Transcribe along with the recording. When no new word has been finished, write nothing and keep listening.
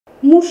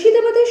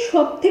মুর্শিদাবাদের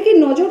সবথেকে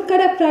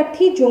নজরকাড়া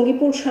প্রার্থী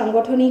জঙ্গিপুর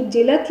সাংগঠনিক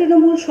জেলা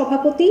তৃণমূল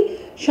সভাপতি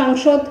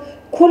সাংসদ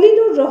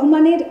খলিলুর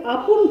রহমানের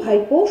আপন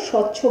ভাইপো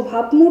স্বচ্ছ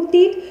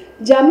ভাবমূর্তির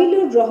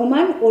জামিলুর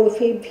রহমান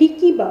ওরফে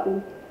ভিকি বাবু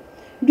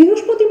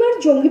বৃহস্পতিবার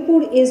জঙ্গিপুর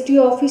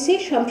এসডিও অফিসে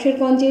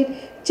শামশেরগঞ্জের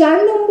 ৪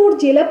 নম্বর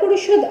জেলা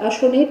পরিষদ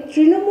আসনের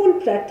তৃণমূল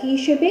প্রার্থী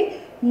হিসেবে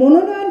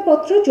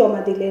মনোনয়নপত্র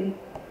জমা দিলেন।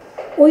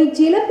 ওই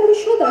জেলা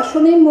পরিষদ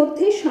আসনের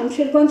মধ্যে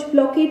শামশেরগঞ্জ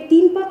ব্লকের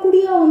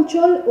তিনপাকুড়িয়া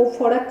অঞ্চল ও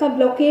ফরাক্কা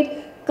ব্লকের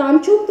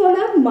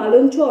কাঞ্চনতলা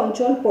মালঞ্চ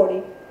অঞ্চল পড়ে।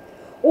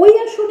 ওই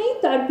আসনেই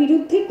তার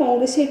বিরুদ্ধে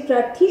কংগ্রেসের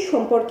প্রার্থী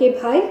সম্পর্কে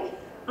ভাই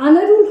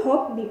আনারুল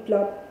হক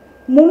বিপ্লব।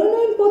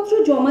 মনোনয়নপত্র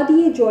জমা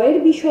দিয়ে জয়ের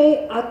বিষয়ে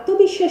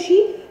আত্মবিশ্বাসী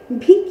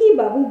ভিকি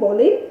বাবু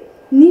বলেন,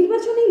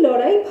 নির্বাচনী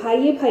লড়াই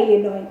ভাইয়ে ভাইয়ে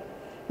নয়,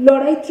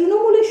 লড়াই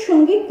তৃণমূলের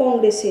সঙ্গে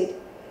কংগ্রেসের।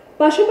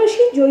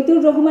 পাশাপাশি জৈদুর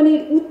রহমানের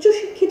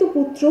উচ্চশিক্ষিত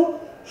পুত্র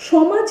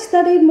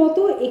সমাজতারের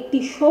মতো একটি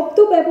শব্দ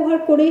ব্যবহার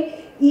করে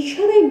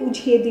ইশারায়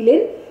বুঝিয়ে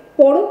দিলেন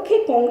পরোক্ষে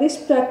কংগ্রেস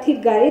প্রার্থীর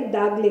গায়ে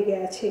দাগ লেগে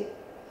আছে।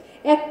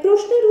 এক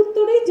প্রশ্নের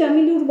উত্তরে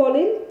জামিলুর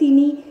বলেন,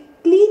 তিনি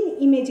ক্লিন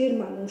ইমেজের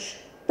মানুষ,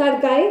 তার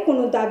গায়ে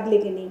কোনো দাগ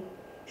লেগে নেই।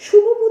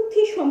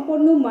 শুভবুদ্ধি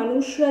সম্পন্ন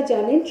মানুষরা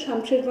জানেন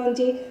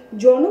শামশেরগঞ্জে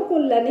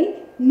জনকল্যাণে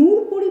নূর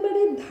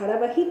পরিবারের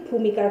ধারাবাহিক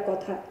ভূমিকার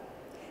কথা।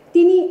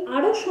 তিনি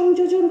আরও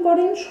সংযোজন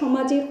করেন,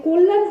 সমাজের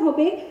কল্যাণ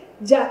হবে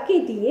যাকে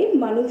দিয়ে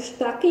মানুষ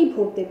তাকেই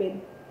ভোট দেবেন।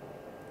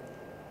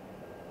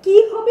 কি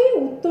হবে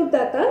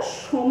উত্তরদাতা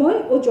সময়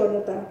ও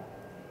জনতা।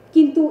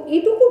 কিন্তু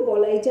এটুকু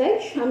বলাই যায়,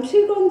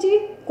 শামশেরগঞ্জে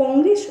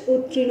কংগ্রেস ও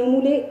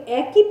তৃণমূলে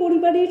একই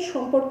পরিবারের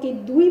সম্পর্কে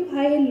দুই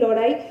ভাইয়ের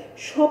লড়াই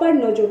সবার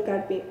নজর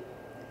কাড়বে।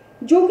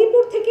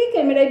 জঙ্গিপুর থেকে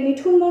ক্যামেরায়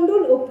মিঠুন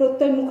মণ্ডল ও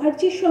প্রত্যয়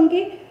মুখার্জির সঙ্গে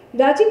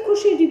রাজীব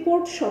ঘোষের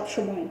রিপোর্ট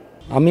সবসময়।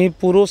 আমি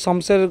পুরো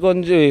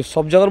শামশেরগঞ্জে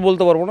সব জায়গার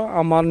বলতে পারবো না,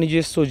 আমার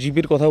নিজস্ব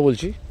জিপির কথা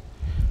বলছি।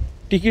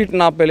 টিকিট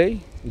না পেলেই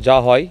যা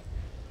হয়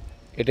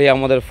এটাই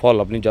আমাদের ফল,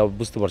 আপনি যা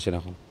বুঝতে পারছেন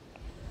এখন।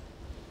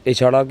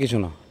 এছাড়া আর কিছু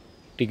না।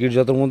 টিকিট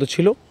যতর মধ্যে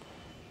ছিল,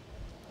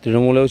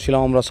 তৃণমূলেও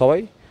ছিলাম আমরা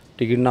সবাই,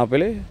 টিকিট না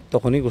পেলে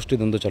তখনই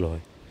গোষ্ঠীদ্বন্দ্ব চালু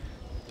হয়।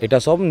 এটা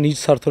সব নিজ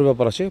স্বার্থের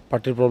ব্যাপার আছে,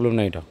 পার্টির প্রবলেম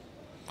না এটা।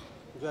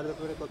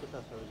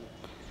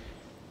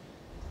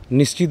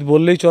 নিশ্চিত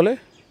বললেই চলে।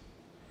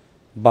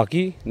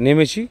 বাকি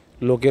নেমেছি,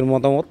 লোকের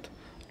মতামত,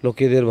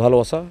 লোকেদের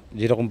ভালোবাসা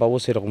যেরকম পাবো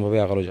সেরকমভাবে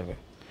আগানো যাবে।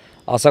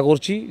 আশা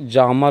করছি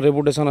যা আমার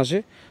রেপুটেশান আছে,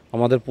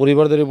 আমাদের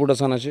পরিবারদের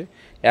রেপুটেশান আছে।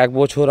 1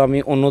 বছর আমি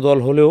অন্য দল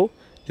হলেও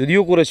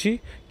যদিও করেছি,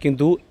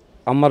 কিন্তু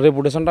আমার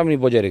রেপুটেশানটা আমি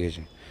বজায়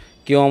রেখেছি।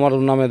 কেউ আমার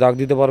নামে দাগ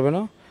দিতে পারবে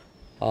না।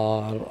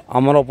 আর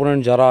আমার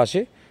অপোনেন্ট যারা আছে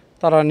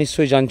তারা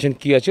নিশ্চয়ই জানছেন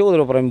কি আছে,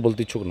 ওদের ওপর আমি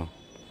বলতে ইচ্ছুক না।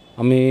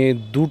 আমি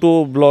দুটো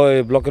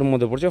ব্লকের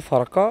মধ্যে পড়ছে,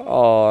 ফারাক্কা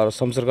আর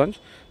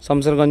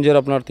শামশেরগঞ্জের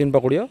আপনার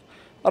তিনপাকুড়িয়া,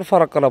 আর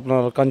ফারাক্কার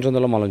আপনার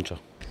কাঞ্চনতলা মালঞ্চ।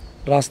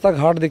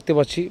 রাস্তাঘাট দেখতে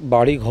পাচ্ছি,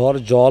 বাড়ি ঘর,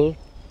 জল,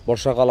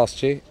 বর্ষাকাল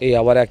আসছে, এই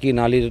আবার একই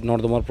নালীর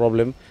নর্দমার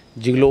প্রবলেম,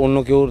 যেগুলো অন্য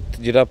কেউ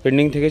যেটা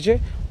পেন্ডিং থেকেছে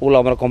ওগুলো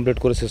আমরা কমপ্লিট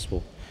করে শেষ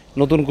করব।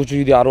 নতুন কিছু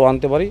যদি আরও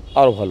আনতে পারি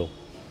আরও ভালো।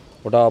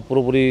 ওটা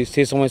পুরোপুরি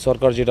সেই সময়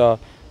সরকার যেটা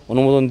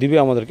অনুমোদন দিবে,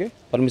 আমাদেরকে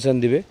পারমিশন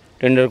দিবে,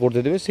 টেন্ডার করতে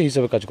দেবে, সেই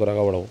হিসাবে কাজ করে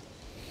আগে বাড়াবো।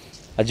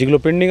 আর যেগুলো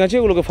পেন্ডিং আছে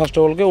ওগুলোকে ফার্স্ট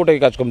অফ অলকে ওটাই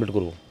কাজ কমপ্লিট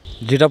করব।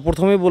 যেটা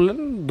প্রথমেই বললেন,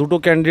 দুটো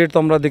ক্যান্ডিডেট তো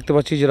আমরা দেখতে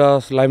পাচ্ছি যারা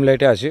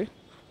লাইমলাইটে আছে।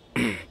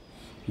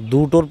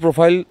 দুটোর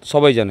প্রোফাইল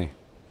সবাই জানে।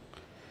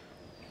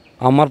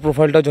 আমার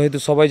প্রোফাইলটা যেহেতু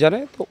সবাই জানে,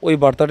 তো ওই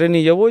বার্তাটা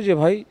নিয়ে যাবো যে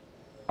ভাই,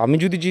 আমি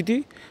যদি জিতি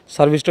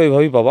সার্ভিসটা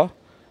ওইভাবেই পাবা,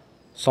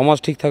 সমাজ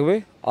ঠিক থাকবে,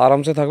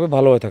 আরামসে থাকবে,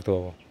 ভালোভাবে থাকতে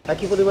পাবো।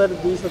 একই পরিবার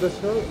 2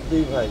 সদস্য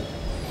 2 ভাই,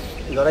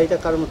 লড়াইটা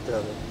কার মধ্যে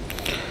হবে?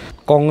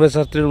 কংগ্রেস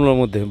আর তৃণমূলের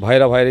মধ্যে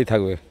ভাইরাই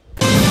থাকবে।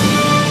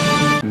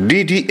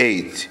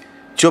 DDH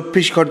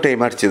 24 ঘন্টা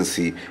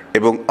এমার্জেন্সি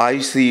এবং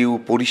ICU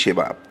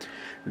পরিষেবা,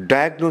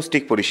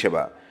 ডায়াগনস্টিক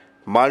পরিষেবা,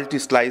 multi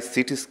slice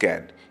CT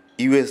scan,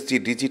 USG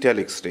digital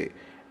X-ray,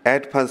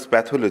 advance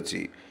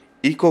pathology,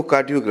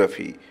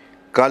 echocardiography,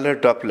 colour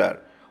Doppler,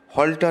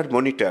 Holter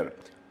monitor,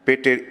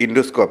 পেটের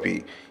ইন্ডোস্কোপি,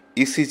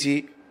 ECG,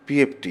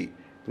 PFT,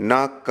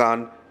 নাক, কান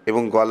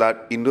এবং গলার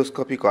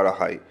ইন্ডোস্কোপি করা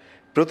হয়।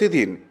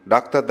 প্রতিদিন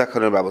ডাক্তার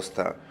দেখানোর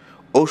ব্যবস্থা।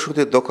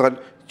 ঔষধের দোকান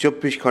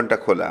 24 ঘন্টা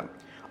খোলা।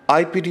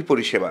 IPD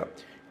পরিষেবা,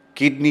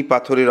 কিডনি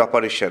পাথরের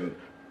অপারেশন,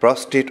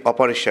 প্রস্টেট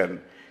অপারেশন,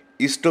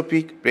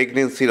 ইস্টোপিক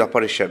প্রেগনেন্সির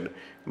অপারেশন,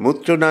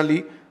 মূত্রনালী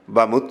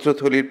বা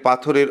মূত্রথলির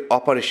পাথরের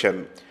অপারেশন,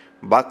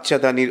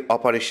 বাচ্চাদানির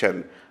অপারেশন,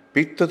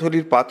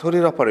 পিত্তথলির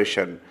পাথরের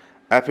operation,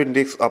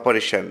 appendix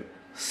operation,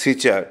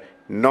 caesar,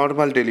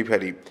 normal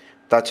delivery.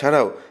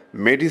 তাছাড়াও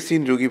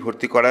মেডিসিন রোগী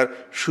ভর্তি করার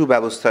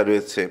সুব্যবস্থা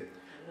রয়েছে।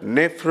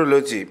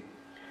 Nephrology,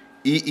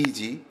 EEG,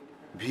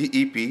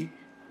 VEP,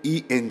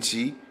 ENG,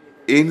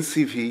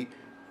 NCV,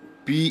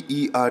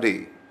 PERA,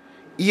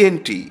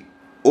 ENT,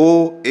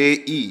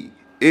 OAE,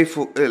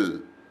 FOL,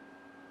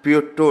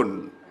 পিওটোন,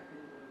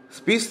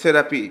 speech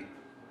therapy,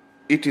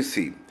 etc.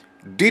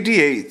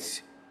 DDH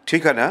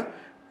ঠিকানা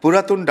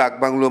পুরাতন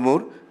ডাকবাংলো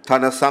মোড়,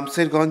 থানা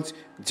শামশেরগঞ্জ,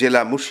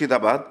 জেলা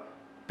মুর্শিদাবাদ,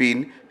 পিন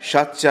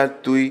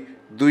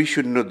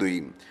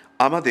 742202।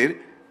 আমাদের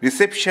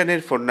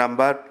রিসেপশনের ফোন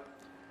নাম্বার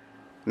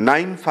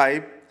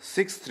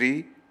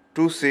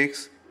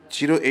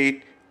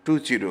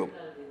 9563260820।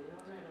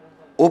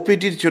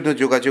 ওপিডির জন্য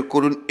যোগাযোগ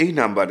করুন এই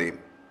নাম্বারে।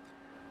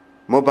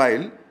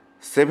 মোবাইল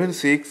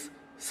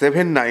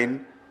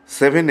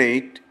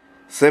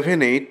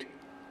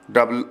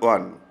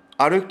 7679787811।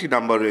 আরও একটি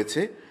নাম্বার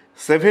রয়েছে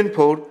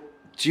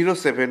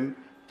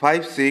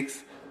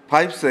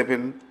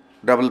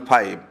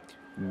 7407565755।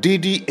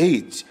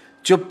 DDH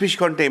 24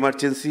 ঘন্টা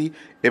এমার্জেন্সি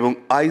এবং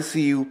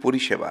ICU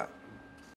পরিষেবা।